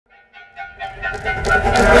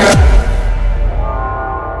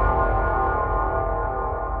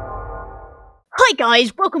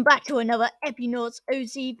Guys, welcome back to another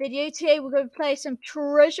Epy-Norts-O-Z video. Today we're going to play some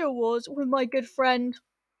Treasure Wars with my good friend.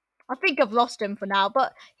 I think I've lost him for now,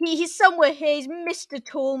 but he's somewhere here. He's Mr.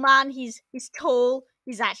 Tall Man. He's tall.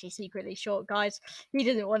 He's actually secretly short, guys. He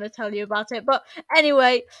doesn't want to tell you about it. But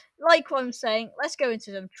anyway, like what I'm saying, let's go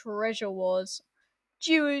into some Treasure Wars.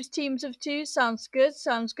 Duos, teams of two. Sounds good,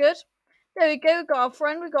 sounds good. There we go, we got our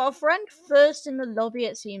friend. First in the lobby,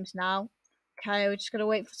 it seems now. Okay, we're just going to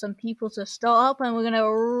wait for some people to start up, and we're going to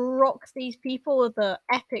rock these people with the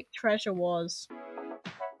epic Treasure Wars.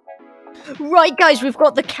 Right, guys, we've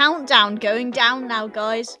got the countdown going down now,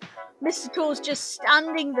 guys. Mr. Tall's just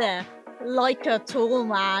standing there like a tall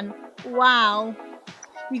man. Wow.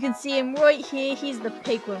 You can see him right here. He's the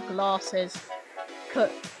pig with glasses.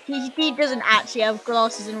 He doesn't actually have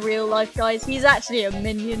glasses in real life, guys. He's actually a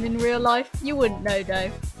minion in real life. You wouldn't know,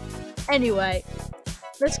 though. Anyway,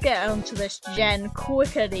 let's get onto this gen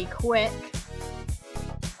quickity quick.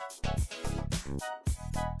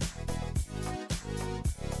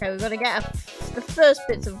 Okay, we've got to get the first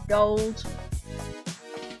bits of gold.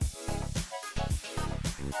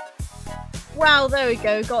 Wow, there we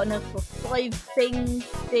go. Got enough for 5 bings.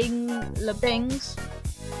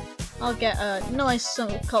 I'll get a nice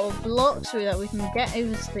couple of blocks so that we can get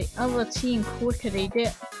over to the other team quickity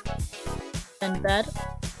dip. And bed.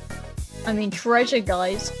 I mean treasure,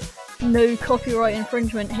 guys. No copyright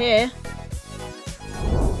infringement here.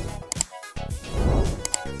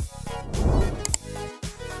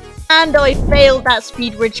 And I failed that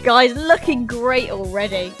speed bridge, guys. Looking great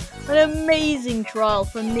already. An amazing trial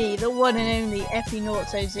from me, the one and only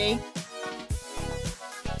Epy-Norts-O-Z.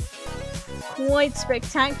 Quite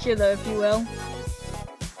spectacular, if you will.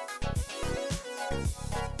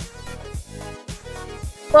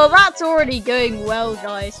 Well, that's already going well,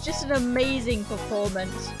 guys. Just an amazing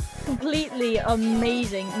performance. Completely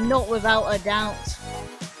amazing, not without a doubt.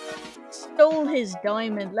 Stole his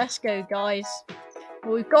diamond. Let's go, guys.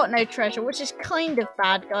 Well, we've got no treasure, which is kind of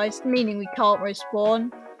bad, guys, meaning we can't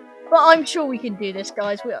respawn. But I'm sure we can do this,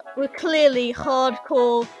 guys. We're clearly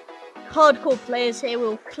hardcore players here.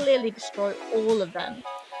 We'll clearly destroy all of them.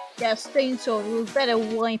 Get a stone sword. We'll better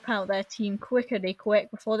wipe out their team quickity quick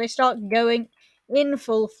before they start going in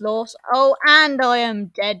full force. Oh, and I am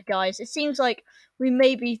dead, guys. It seems like we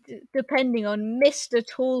may be depending on Mr.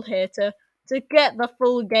 Tall here to get the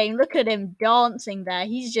full game. Look at him dancing there.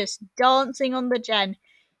 He's just dancing on the gen.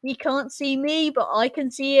 He can't see me, but I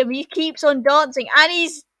can see him. He keeps on dancing, and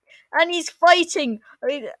he's fighting. I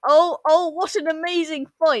mean, oh, what an amazing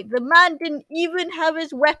fight. The man didn't even have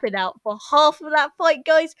his weapon out for half of that fight,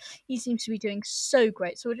 guys. He seems to be doing so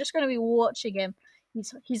great. So we're just going to be watching him.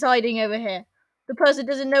 He's hiding over here. The person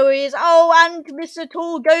doesn't know where he is. Oh, and Mr.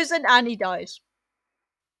 Tall goes in and he dies.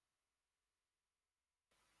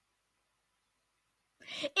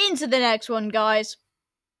 Into the next one, guys.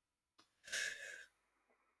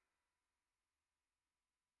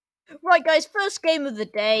 Right, guys, first game of the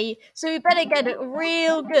day, so we better get it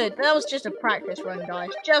real good. That was just a practice run, guys.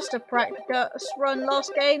 Just a practice run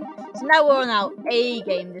last game. So now we're on our A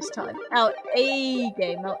game this time. Our A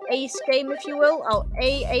game. Our ace game, if you will. Our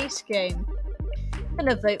ace game. I'm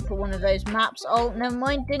gonna vote for one of those maps. Oh, never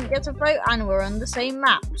mind, didn't get a vote, and we're on the same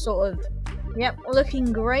map, sort of. Yep,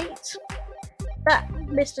 looking great. Let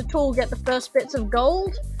Mr. Tall get the first bits of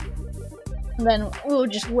gold. And then we'll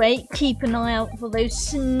just wait, keep an eye out for those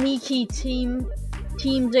sneaky teams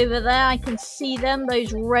over there. I can see them,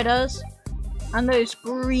 those redders and those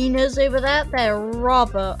greeners over there. They're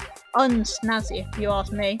rather unsnazzy, if you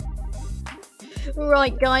ask me.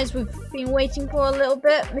 Right, guys, we've been waiting for a little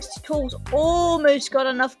bit. Mr. Tall's almost got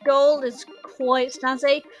enough gold. It's quite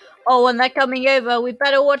snazzy. Oh, and they're coming over. We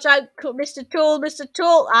better watch out, Mr.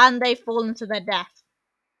 Tall, and they've fallen to their death.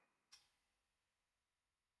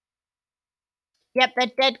 Yep,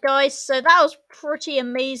 they're dead, guys. So that was pretty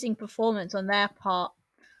amazing performance on their part.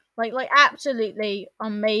 Like absolutely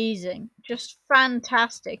amazing. Just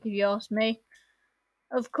fantastic, if you ask me.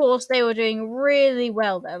 Of course, they were doing really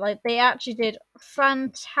well there. Like, they actually did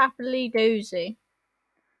fantastically dozy.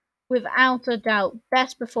 Without a doubt,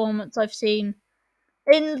 best performance I've seen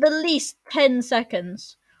in the least 10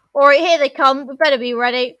 seconds. Alright, here they come. We better be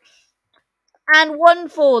ready. And one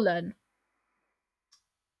fallen.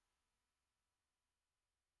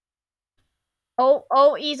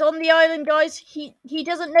 Oh, he's on the island, guys. He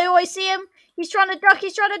doesn't know I see him. He's trying to duck,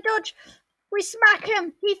 he's trying to dodge. We smack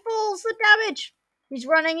him. He falls, the damage. He's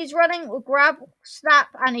running. We'll grab, snap,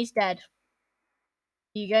 and he's dead.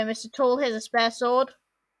 Here you go, Mr. Tall. Here's a spare sword.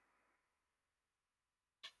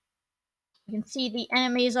 You can see the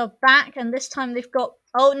enemies are back, and this time they've got...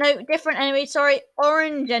 Oh, no, different enemies, sorry.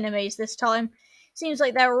 Orange enemies this time. Seems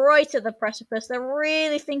like they're right at the precipice. They're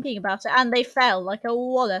really thinking about it, and they fell like a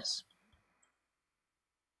Wallace.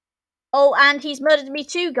 Oh, and he's murdered me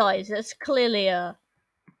too, guys. That's clearly a...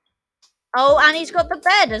 Oh, and he's got the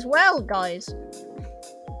bed as well, guys.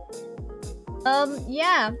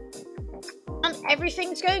 Yeah. And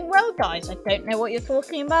everything's going well, guys. I don't know what you're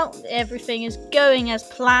talking about. Everything is going as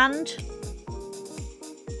planned.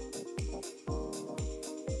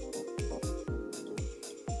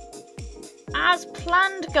 As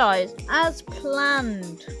planned, guys. As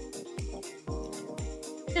planned.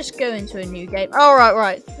 Just go into a new game. Alright,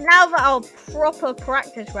 right. Now that our proper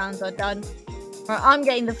practice rounds are done, right, I'm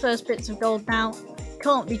getting the first bits of gold now.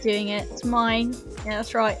 Can't be doing it. It's mine. Yeah,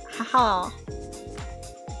 that's right. Haha.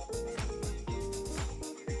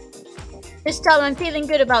 This time I'm feeling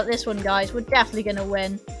good about this one, guys. We're definitely going to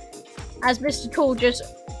win. As Mr. Tool just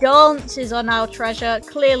dances on our treasure,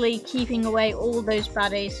 clearly keeping away all those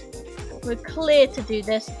baddies. We're clear to do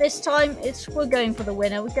this. This time, we're going for the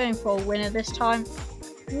winner. We're going for a winner this time.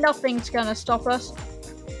 Nothing's going to stop us.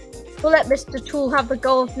 We'll let Mr. Tool have the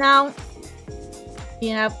gold now. He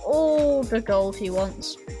can have all the gold he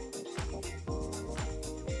wants.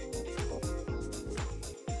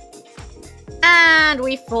 And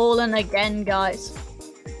we've fallen again, guys.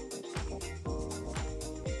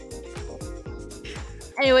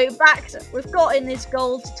 Anyway, we've got in this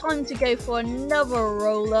gold. Time to go for another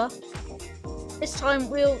roller. This time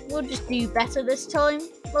we'll just do better this time.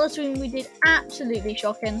 Last time we did absolutely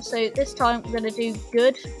shocking, so this time we're gonna do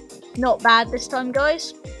good. Not bad this time,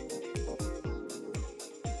 guys.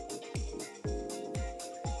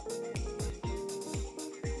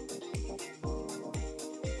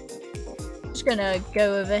 Just gonna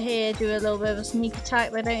go over here, do a little bit of a sneak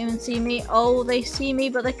attack. They don't even see me. Oh, they see me,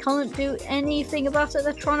 but they can't do anything about it.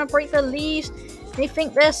 They're trying to break the leaves. They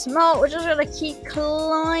think they're smart. We're just gonna keep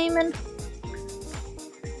climbing.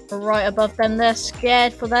 Right above them, they're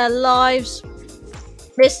scared for their lives.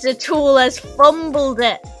 Mr. Tool has fumbled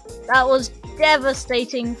it. That was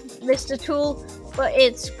devastating, Mr. Tool, but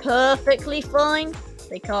it's perfectly fine.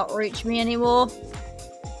 They can't reach me anymore.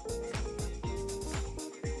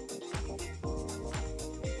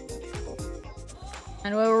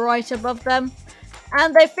 And we're right above them.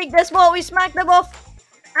 And they think they're smart. We smack them off.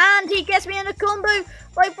 And he gets me in a combo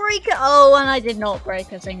by breaking. Oh, and I did not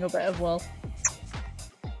break a single bit of wool.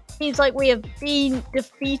 Seems like we have been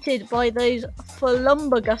defeated by those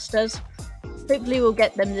Flumbergusters. Hopefully we'll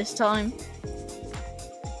get them this time.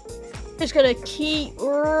 Just gonna keep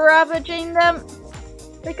ravaging them.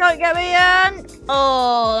 They can't get me in.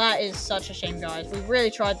 Oh, that is such a shame, guys. We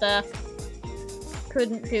really tried there.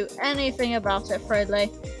 Couldn't do anything about it,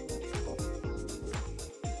 Fredley.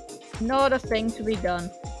 Not a thing to be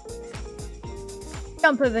done.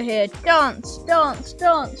 Jump over here. Dance, dance,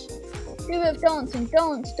 dance. Do a bit of dancing.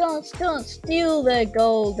 Dance, dance, dance. Steal their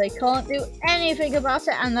gold. They can't do anything about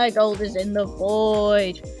it, and their gold is in the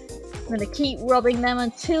void. I'm going to keep robbing them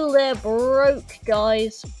until they're broke,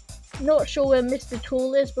 guys. Not sure where Mr.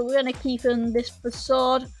 Tool is, but we're going to keep in this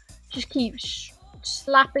facade. Just keep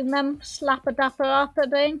slapping them.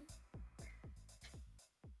 Slap-a-dapper-apper-ding.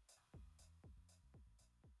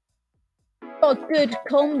 Got a good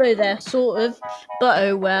combo there, sort of. But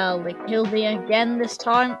oh well, they killed me again this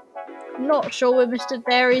time. Not sure where Mr.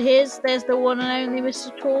 Dairy is. There's the one and only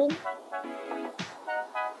Mr. Tool.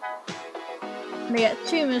 I'm gonna get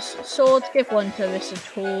 2 swords, give one to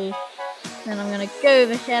Mr. Tool. Then I'm gonna go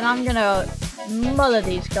over here and I'm gonna muller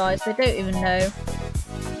these guys. They don't even know.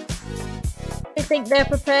 They think they're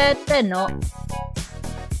prepared. They're not.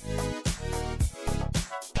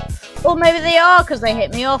 Or maybe they are because they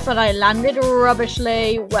hit me off and I landed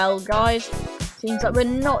rubbishly. Well, guys. Seems like we're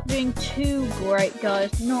not doing too great,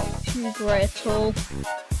 guys. Not too great at all.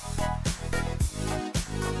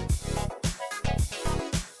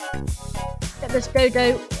 Get this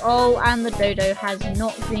dodo. Oh, and the dodo has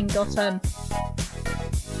not been gotten.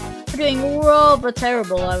 We're doing rather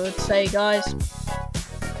terrible, I would say, guys.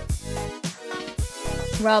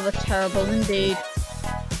 Rather terrible indeed.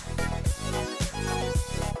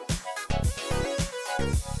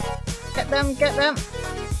 Get them, get them.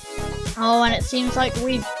 Oh, and it seems like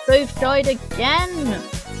we've both died again.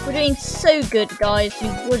 We're doing so good, guys,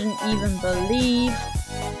 you wouldn't even believe.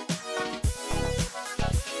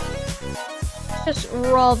 Just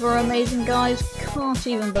rather amazing, guys. Can't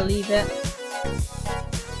even believe it.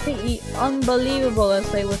 Completely unbelievable, as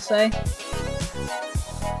they would say.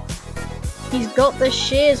 He's got the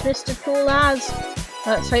shears, Mr. Tool has.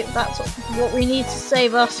 Let's hope that's what we need to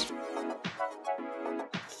save us.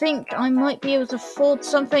 Think I might be able to afford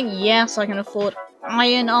something. Yes, I can afford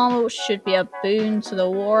iron armor, which should be a boon to the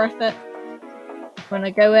war effort. We're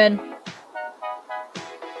gonna go in.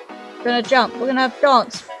 We're gonna jump. We're gonna have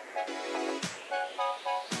dance.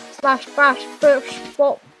 Slash, bash, push,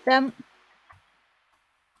 bop them.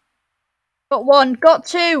 Got one. Got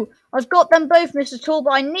two. I've got them both, Mr. Tool,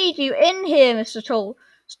 but I need you in here, Mr. Tool.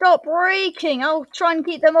 Stop breaking. I'll try and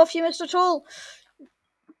keep them off you, Mr. Tool.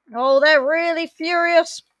 Oh, they're really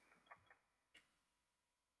furious.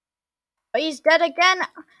 But he's dead again.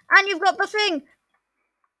 And you've got the thing.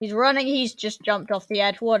 He's running. He's just jumped off the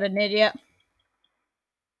edge. What an idiot.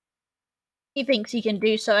 He thinks he can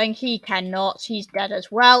do something. He cannot. He's dead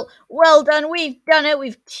as well. Well done. We've done it.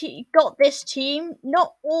 We've got this team.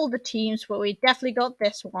 Not all the teams, but we definitely got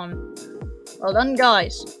this one. Well done,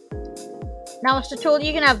 guys. Now, Mr. Tool,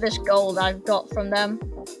 you can have this gold I've got from them.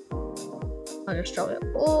 I'll just drop it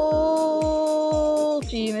all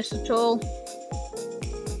to you, Mr. Tool.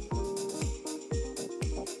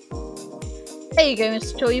 There you go,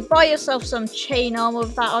 Mr. Tool. You buy yourself some chain armor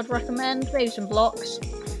with that, I'd recommend. Maybe some blocks.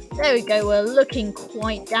 There we go. We're looking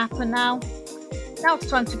quite dapper now. Now it's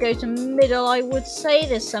time to go to middle, I would say.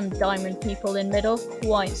 There's some diamond people in middle.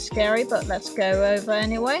 Quite scary, but let's go over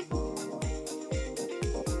anyway.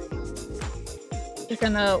 Just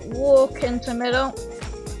gonna walk into middle.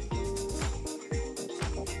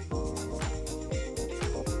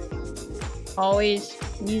 Oh, he's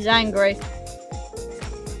angry.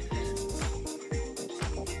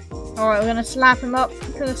 Alright, we're gonna slap him up.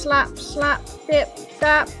 We're gonna slap, dip,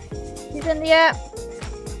 tap. He's in the air.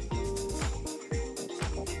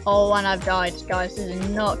 Oh, and I've died, guys. This is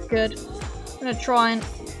not good. I'm gonna try and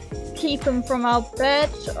keep him from our bed.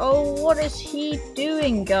 Oh, what is he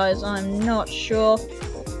doing, guys? I'm not sure.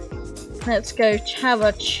 Let's go have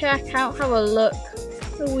a check out, have a look.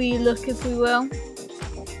 A wee look, if we will.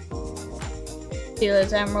 Steal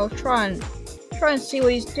his emerald. Try and see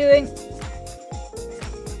what he's doing.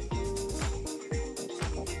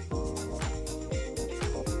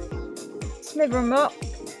 Sliver him up.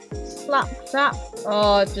 Slap, slap.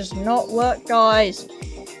 Oh, it does not work, guys.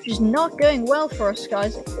 It's not going well for us,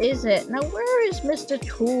 guys, is it? Now, where is Mr.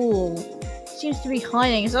 Tool? Seems to be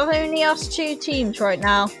hiding. Is that only us two teams right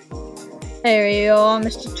now? There you are,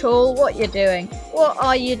 Mr. Tool. What are you doing? What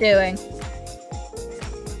are you doing?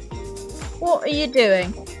 What are you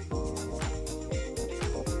doing?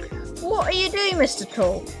 What are you doing, Mr.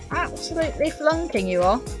 Tool? Absolutely flunking you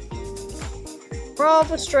are.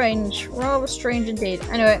 Rather strange indeed.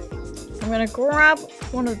 Anyway, I'm gonna grab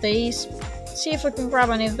one of these. See if I can grab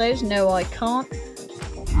any of those. No, I can't.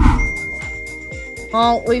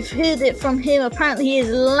 Well, we've heard it from him. Apparently his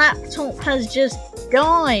laptop has just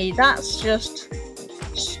died. That's just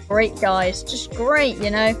great, guys. Just great,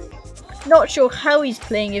 you know. Not sure how he's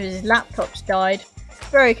playing if his laptop's died.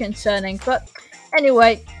 Very concerning. But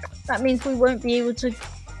anyway, that means we won't be able to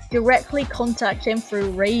directly contact him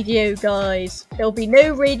through radio, guys. There'll be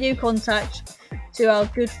no radio contact to our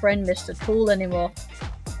good friend Mr. Tool anymore.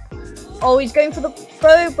 Oh, he's going for the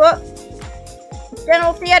bow, but getting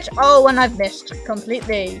off the edge. Oh, and I've missed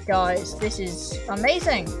completely, guys. This is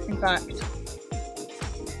amazing, in fact.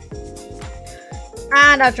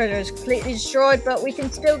 And our treasure is completely destroyed, but we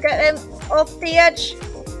can still get him off the edge.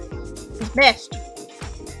 He's missed.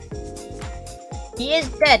 He is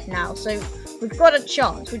dead now, so we've got a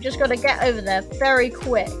chance. We've just got to get over there very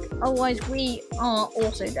quick. Otherwise, we are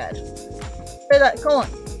also dead. So that, come on.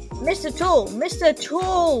 Mr. Tool! Mr.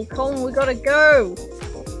 Tool! Come on, we gotta go!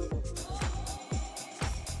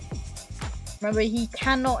 Remember, he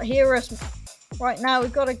cannot hear us right now.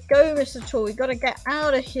 We've gotta go, Mr. Tool. We've gotta get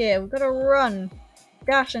out of here. We've gotta run,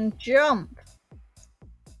 dash, and jump.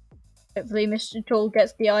 Hopefully, Mr. Tool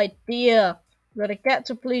gets the idea. We've gotta get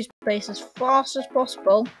to police base as fast as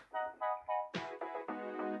possible.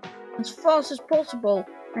 As fast as possible.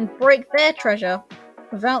 And break their treasure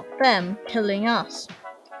without them killing us.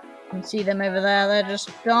 You can see them over there, they're just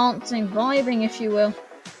dancing, vibing, if you will.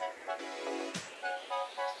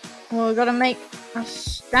 Well, we've got to make a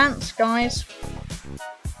stance, guys.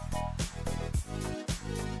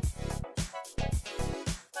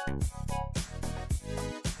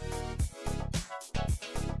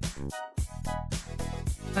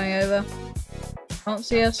 Going over. Can't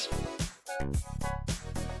see us.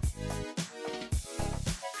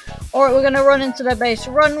 Alright, we're going to run into their base.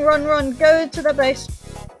 Run, run, run. Go into their base.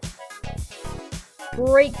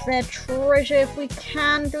 Break their treasure if we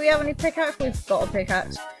can. Do we have any pickaxe? We've got a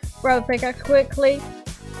pickaxe. Grab a pickaxe quickly.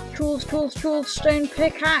 Tools, tools, tools. Stone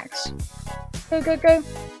pickaxe. Go, go, go.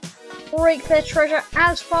 Break their treasure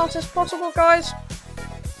as fast as possible, guys.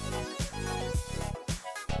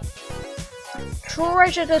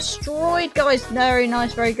 Treasure destroyed, guys. Very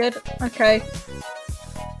nice, very good. Okay.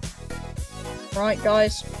 Right,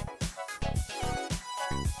 guys.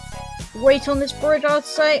 Wait on this bridge, I'd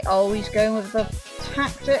say. Oh, he's going with the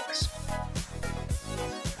tactics.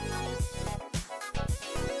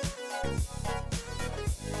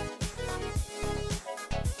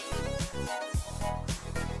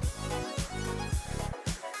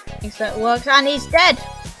 Thinks that works, and he's dead.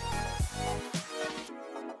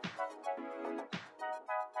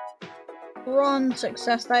 Run,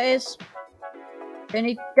 success that is. The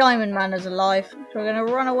only Diamond Man is alive, so we're gonna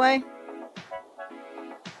run away.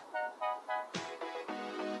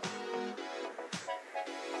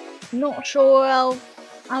 Not sure how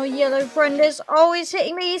our yellow friend is. Oh, he's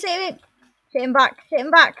hitting me, he's hitting me. Hit him back, hit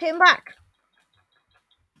him back, hit him back.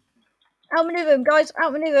 Outmaneuver him, guys,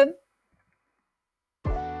 outmaneuver him.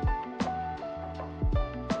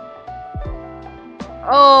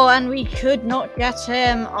 Oh, and we could not get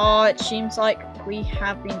him. Oh, it seems like we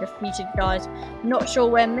have been defeated, guys. Not sure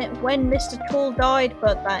when Mr. Tool died,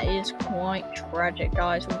 but that is quite tragic,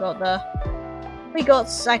 guys. We got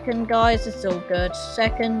second, guys. It's all good.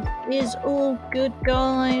 Second is all good,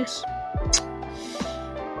 guys.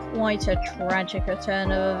 Quite a tragic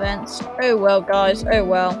turn of events. Oh well, guys. Oh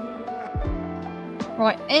well.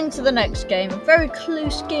 Right, into the next game. A very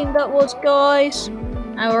close game that was, guys.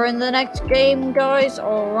 Now we're in the next game, guys.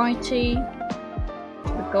 Alrighty.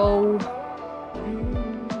 The gold.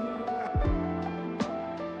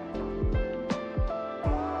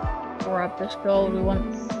 Grab this gold. We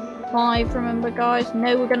want 5, remember, guys?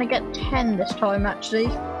 No, we're gonna get 10 this time, actually.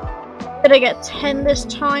 Gonna get 10 this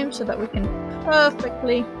time so that we can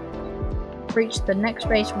perfectly reach the next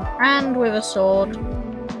base and with a sword.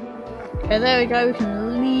 Okay, there we go. We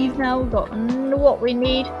can leave now. We've got what we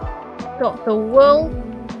need. Got the wool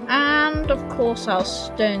and of course our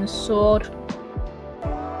stone sword.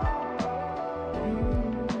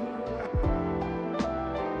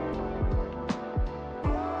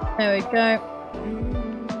 There we go.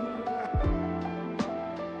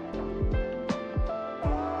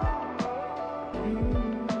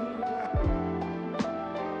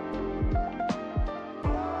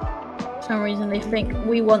 For some reason they think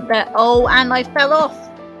we want that. Oh, and I fell off.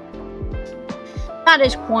 That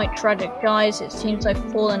is quite tragic, guys. It seems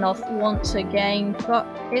I've fallen off once again, but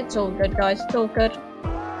it's all good, guys. It's all good.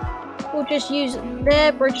 We'll just use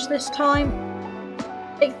their bridge this time.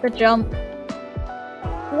 Take the jump.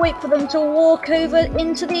 Wait for them to walk over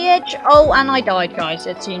into the edge. Oh, and I died, guys.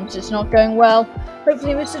 It seems it's not going well.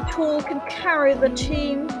 Hopefully Mr. Tool can carry the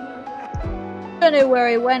team. Don't know where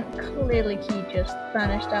he went. Clearly he just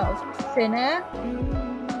vanished out of thin air.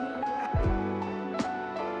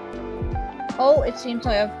 Oh, it seems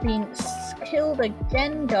I have been killed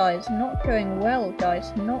again, guys. Not going well,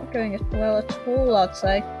 guys. Not going well at all, I'd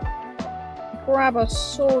say. Grab a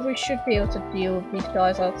sword. We should be able to deal with these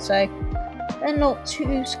guys, I'd say. They're not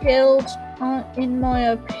too skilled, in my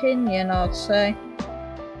opinion, I'd say.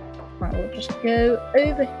 Right, we'll just go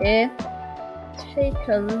over here. Take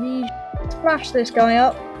a leisure. Splash this guy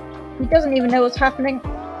up. He doesn't even know what's happening.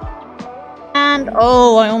 And,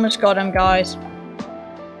 oh, I almost got him, guys.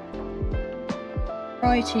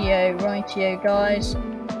 Rightio, rightio, guys.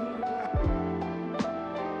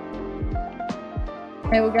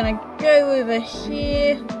 Okay, we're gonna go over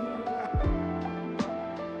here.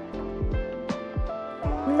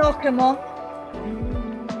 Knock him off.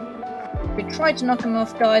 We tried to knock him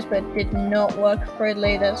off, guys, but it did not work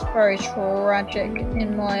freely. That's very tragic,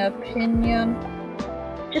 in my opinion.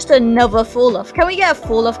 Just another fall off. Can we get a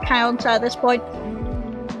fall off count at this point?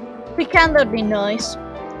 If we can, that'd be nice.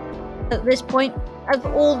 At this point, of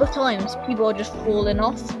all the times people are just falling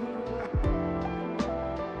off.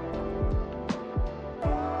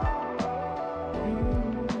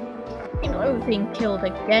 I think I've been killed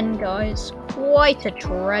again, guys. Quite a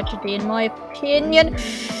tragedy in my opinion.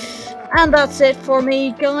 And that's it for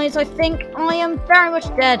me, guys. I think I am very much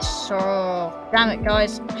dead. So, damn it,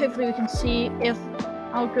 guys. Hopefully we can see if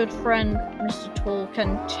our good friend Mr. Tool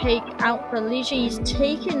can take out the leisure. He's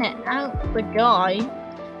taking it out the guy.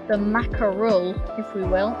 The mackerel, if we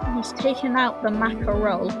will. He's taken out the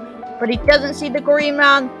mackerel, but he doesn't see the green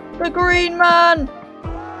man. The green man!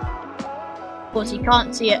 Of course, he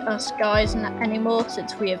can't see us guys anymore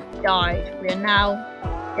since we have died. We are now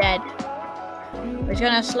dead. He's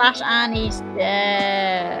gonna slash and he's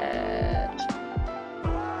dead.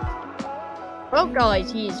 Well,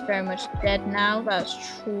 guys, he is very much dead now. That's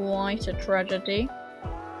quite a tragedy.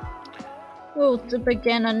 We'll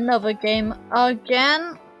begin another game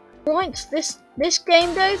again. Right, this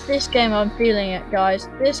game though, this game I'm feeling it, guys.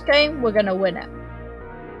 This game, we're gonna win it.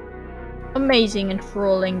 Amazing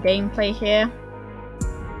enthralling gameplay here.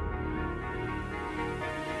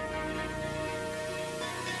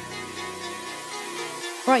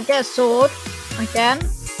 Right, get a sword again.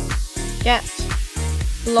 Get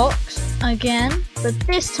blocks again. But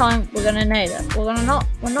this time we're gonna nail it. We're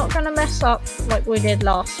not gonna mess up like we did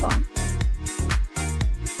last time.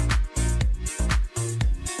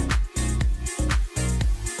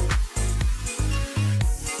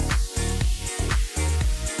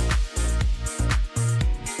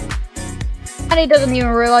 And he doesn't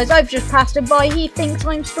even realise I've just passed him by. He thinks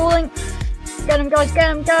I'm stalling. Get him, guys,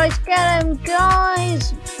 get him, guys, get him,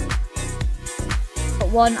 guys! Got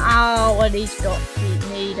one out and he's got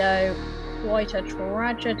Tornado. Quite a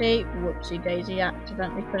tragedy. Whoopsie daisy,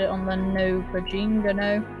 accidentally put it on the no Vagina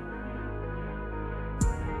no.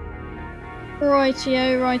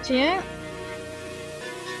 Rightio, rightio.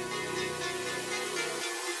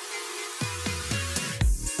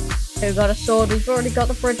 We've got a sword, we've already got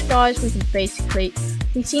the bridge, guys. We can basically,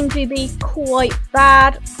 we seem to be quite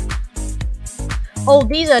bad. Oh,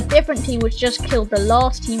 these are a different team which just killed the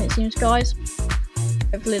last team, it seems, guys.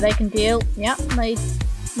 Hopefully they can deal. Yeah,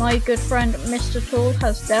 my good friend Mr. Tool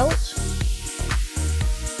has dealt.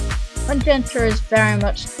 Magenta is very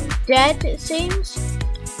much dead, it seems.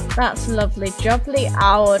 That's lovely jubbly.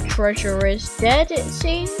 Our treasure is dead, it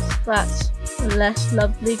seems. That's less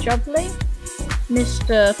lovely jubbly.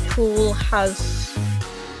 Mr. Tool has...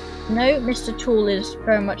 No, Mr. Tool is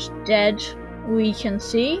very much dead, we can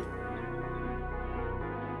see.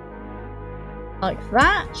 Like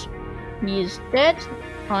that. He is dead.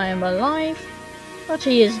 I am alive. But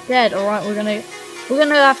he is dead. Alright, we're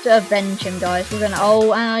gonna have to avenge him, guys.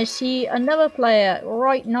 Oh, and I see another player.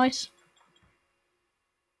 Right, nice.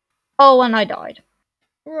 Oh, and I died.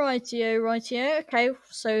 Rightio, rightio. Okay,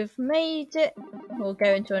 so we've made it. We'll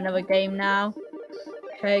go into another game now.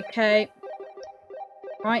 Okay.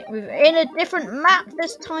 Right, we're in a different map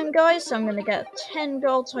this time, guys. So I'm gonna get 10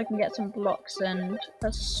 gold so I can get some blocks and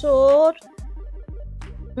a sword.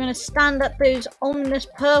 I'm gonna stand up those ominous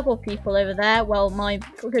purple people over there while my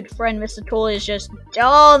good friend Mr. Tall is just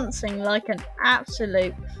dancing like an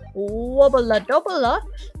absolute wobbler dobbler.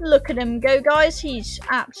 Look at him go, guys. He's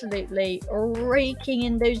absolutely raking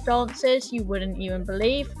in those dances. You wouldn't even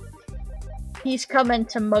believe. He's coming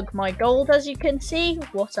to mug my gold, as you can see.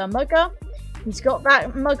 What a mugger. He's got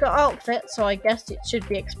that mugger outfit, so I guess it should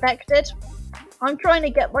be expected. I'm trying to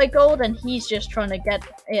get my gold and he's just trying to get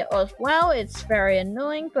it as well. It's very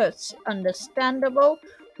annoying, but it's understandable.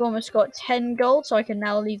 We've almost got 10 gold, so I can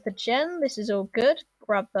now leave the gen. This is all good.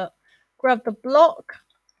 Grab the block.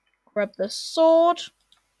 Grab the sword.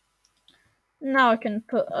 Now I can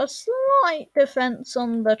put a slight defense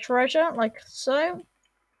on the treasure, like so.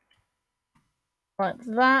 Like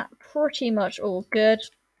that. Pretty much all good.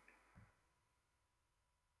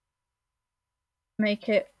 Make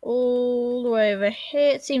it all the way over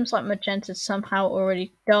here. It seems like Magenta somehow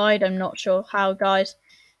already died. I'm not sure how, guys.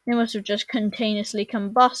 They must have just continuously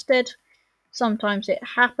combusted. Sometimes it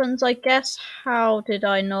happens, I guess. How did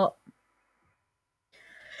I not?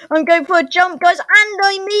 I'm going for a jump, guys, and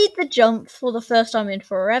I made the jump for the first time in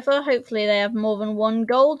forever. Hopefully they have more than 1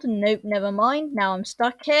 gold. Nope, never mind. Now I'm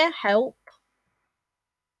stuck here. Help.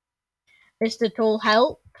 Mr. Tall,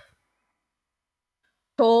 help.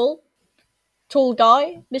 Tall. Tall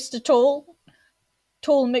guy, Mr. Tall,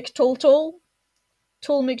 Tall McTall Tall,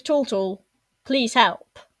 Tall McTall Tall, please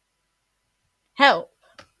help. Help.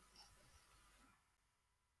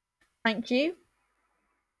 Thank you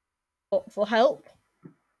for help.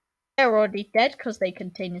 They're already dead because they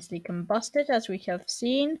continuously combusted, as we have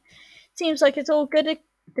seen. Seems like it's all good.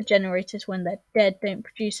 The generators, when they're dead, don't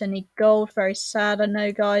produce any gold. Very sad, I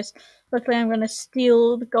know, guys. Luckily, I'm going to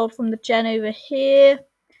steal the gold from the gen over here.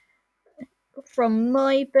 From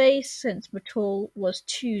my base, since Matul was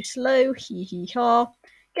too slow, hee hee ha.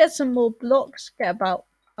 Get some more blocks, get about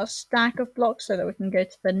a stack of blocks so that we can go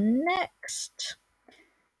to the next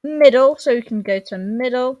middle, so we can go to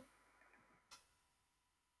middle.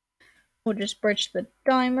 We'll just bridge the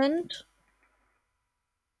diamond.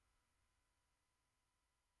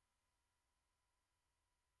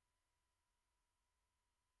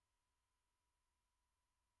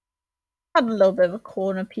 Had a little bit of a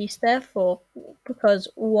corner piece there because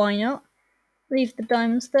why not? Leave the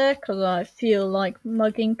diamonds there because I feel like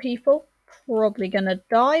mugging people. Probably gonna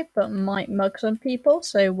die, but might mug some people,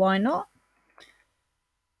 so why not?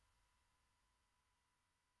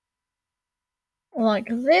 Like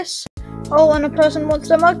this. Oh, and a person wants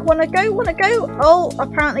to mug. Wanna go? Oh,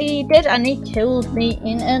 apparently he did, and he killed me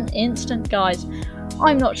in an instant, guys.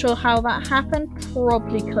 I'm not sure how that happened.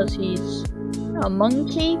 Probably because he's a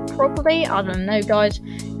monkey, probably. I don't know, guys.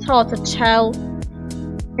 It's hard to tell.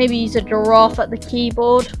 Maybe he's a giraffe at the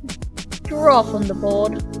keyboard. Giraffe on the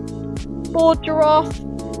board. Board giraffe.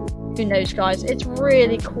 Who knows, guys? It's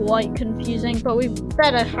really quite confusing, but we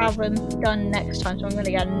better have them done next time. So I'm going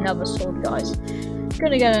to get another sword, guys.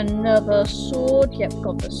 Gonna get another sword. Yep,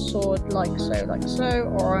 got the sword like so, like so.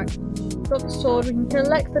 Alright, got the sword. We can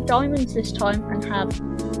collect the diamonds this time and have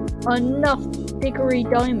enough diggory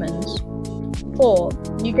diamonds for,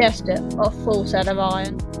 you guessed it, a full set of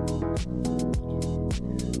iron.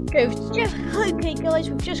 Okay guys,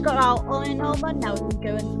 we've just got our iron armor. Now we can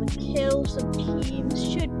go in for the kills. Some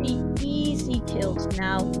teams should be easy kills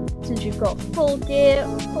now, since we've got full geared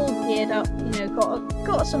up. You know,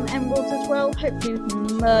 got some emeralds as well. Hopefully we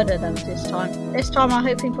can murder them this time. This time I'm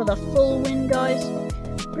hoping for the full win, guys.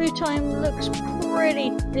 Blue time looks pretty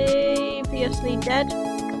deviously dead.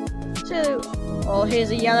 So, oh,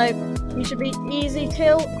 here's a yellow. You should be easy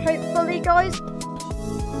kill, hopefully, guys.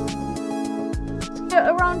 Get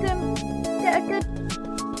around him, get a good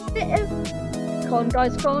bit of... Come on,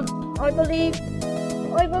 guys, come on. I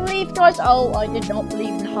believe, guys. Oh, I did not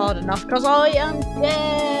believe in hard enough, because I am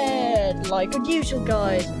dead, like usual,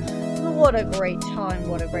 guys. What a great time,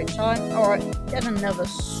 what a great time. Alright, get another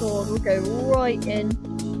sword. We'll go right in,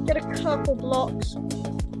 get a couple blocks,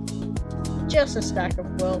 just a stack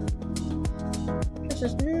of wealth.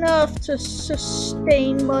 Just enough to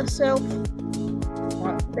sustain myself.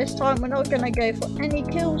 Right, this time we're not going to go for any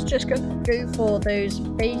kills, just going to go for those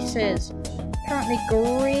bases. Currently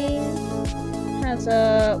green has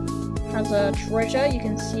a treasure, you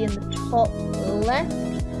can see in the top left,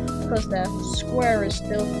 because their square is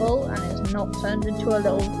still full and is not turned into a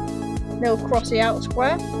little crossy out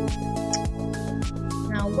square.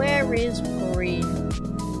 Now where is green?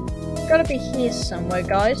 It's gotta be here somewhere,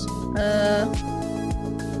 guys.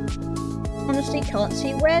 Honestly can't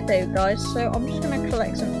see where though, guys, so I'm just gonna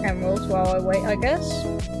collect some emeralds while I wait, I guess.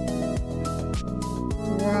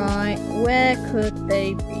 Right, where could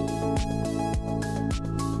they be?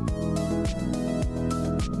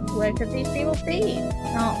 Where could these people be?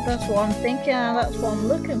 Oh, that's what I'm thinking, and that's what I'm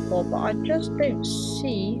looking for, but I just don't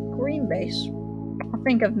see green base. I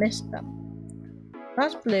think I've missed them.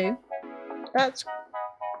 That's blue. That's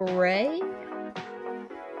grey.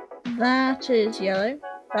 That is yellow.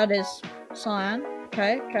 That is cyan.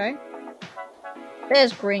 Okay, okay.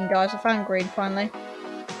 There's green, guys. I found green finally.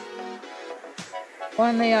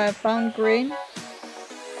 Finally, I have found green.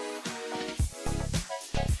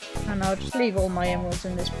 And I'll just leave all my emeralds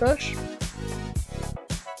in this bush.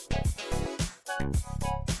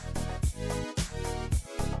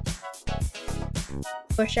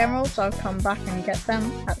 Bush emeralds, I'll come back and get them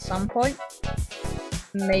at some point.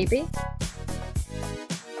 Maybe.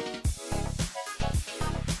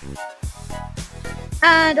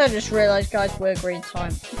 And I just realised, guys, we're green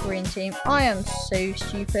team. I am so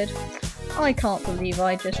stupid. I can't believe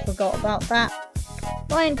I just forgot about that.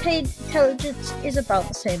 My intelligence is about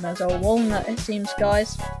the same as a walnut, it seems,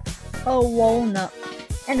 guys. A walnut.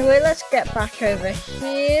 Anyway, let's get back over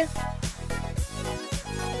here.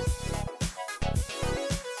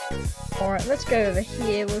 Alright, let's go over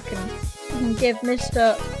here. We can give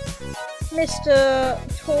Mr.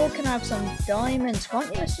 Tall can have some diamonds,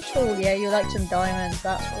 can't you, Mr. Tall? Yeah, you like some diamonds,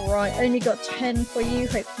 that's right. Only got 10 for you,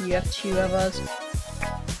 hopefully you have 2 of us.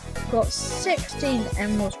 Got 16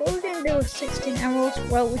 emeralds. What are we going to do with 16 emeralds?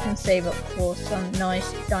 Well, we can save up for some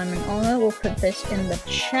nice diamond armor. We'll put this in the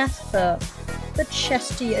chest, the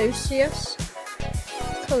Epy-Norts-O-Z.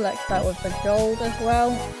 Collect that with the gold as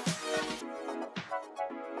well.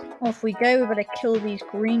 Off we go. We better kill these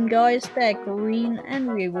green guys. They're green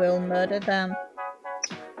and we will murder them.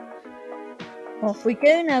 Off we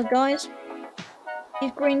go now, guys.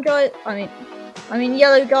 These green guys, I mean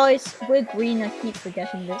yellow guys. We're green, I keep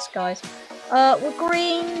forgetting this, guys. We're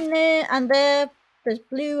green, and there's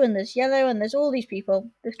blue, and there's yellow, and there's all these people.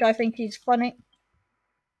 This guy thinks he's funny.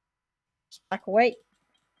 Just back away.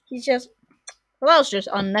 He's just, well, that was just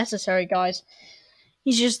unnecessary, guys.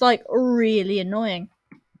 He's just, like, really annoying.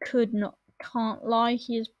 Can't lie,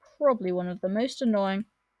 he is probably one of the most annoying.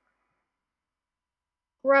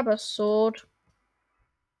 Grab a sword.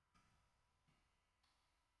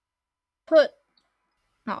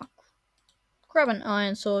 Grab an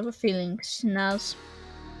iron sword. We're feeling snazz.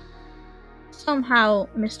 Somehow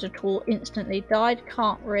Mr. Tall instantly died.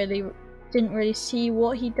 Didn't really see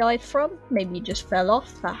what he died from. Maybe he just fell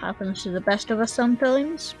off. That happens to the best of us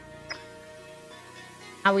sometimes.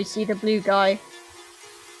 Now we see the blue guy.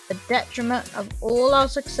 The detriment of all our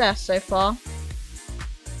success so far.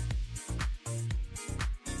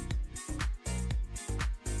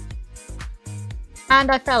 And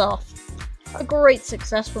I fell off. A great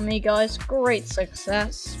success for me, guys. Great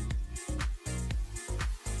success.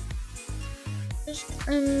 Just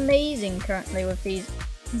amazing currently with these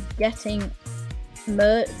getting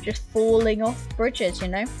just falling off bridges, you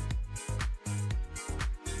know?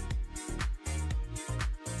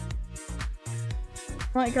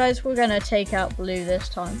 Right, guys, we're gonna take out blue this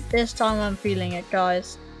time. This time I'm feeling it,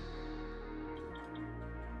 guys.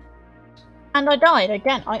 And I died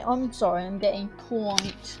again. I'm sorry, I'm getting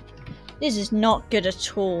quite... This is not good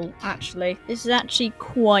at all, actually. This is actually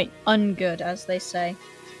quite ungood, as they say.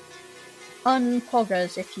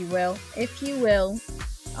 Unpoggers, if you will. If you will,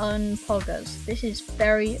 unpoggers. This is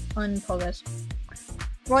very unpoggers.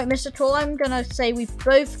 Right, Mr. Troll, I'm gonna say we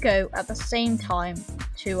both go at the same time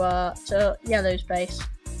to Yellow's base.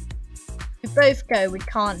 We both go, we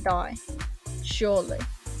can't die. Surely.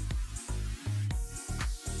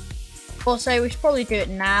 Also, we should probably do it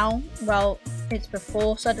now. Well, it's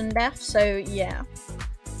before sudden death, so yeah.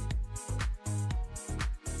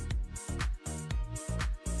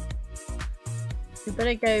 We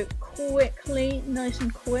better go quickly, nice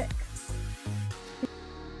and quick.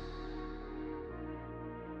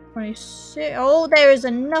 26. Oh, there is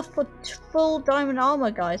enough for full diamond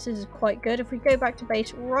armor, guys. This is quite good. If we go back to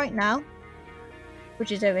base right now,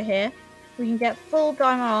 which is over here, we can get full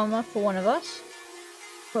diamond armor for one of us.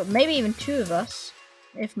 But maybe even two of us,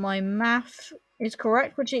 if my math is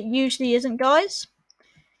correct, which it usually isn't, guys.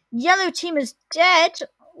 Yellow team is dead.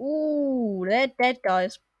 Ooh, they're dead,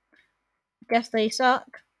 guys. Guess they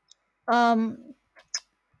suck.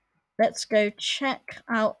 Let's go check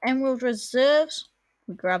our emerald reserves.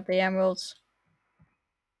 We grab the emeralds.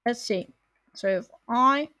 Let's see. So if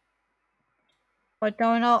I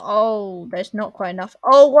don't know, oh, there's not quite enough.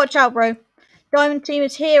 Oh, watch out, bro. Diamond team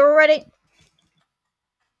is here already.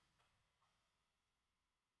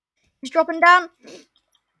 He's dropping down.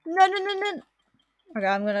 No.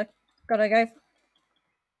 Okay, gotta go.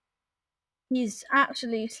 He's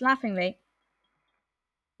actually slapping me.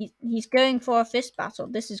 He's going for a fist battle.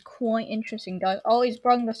 This is quite interesting, guys. Oh, he's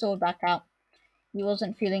brought the sword back out. He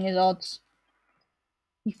wasn't feeling his odds.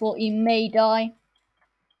 He thought he may die.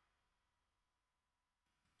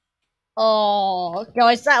 Oh,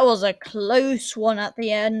 guys, that was a close one at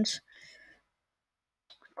the end.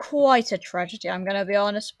 Quite a tragedy, I'm gonna be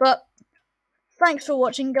honest. But thanks for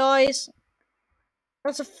watching, guys.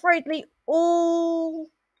 That's afraidly all.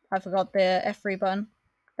 I forgot the F3 button.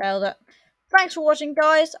 Failed it. Thanks for watching,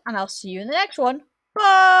 guys, and I'll see you in the next one.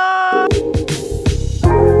 Bye!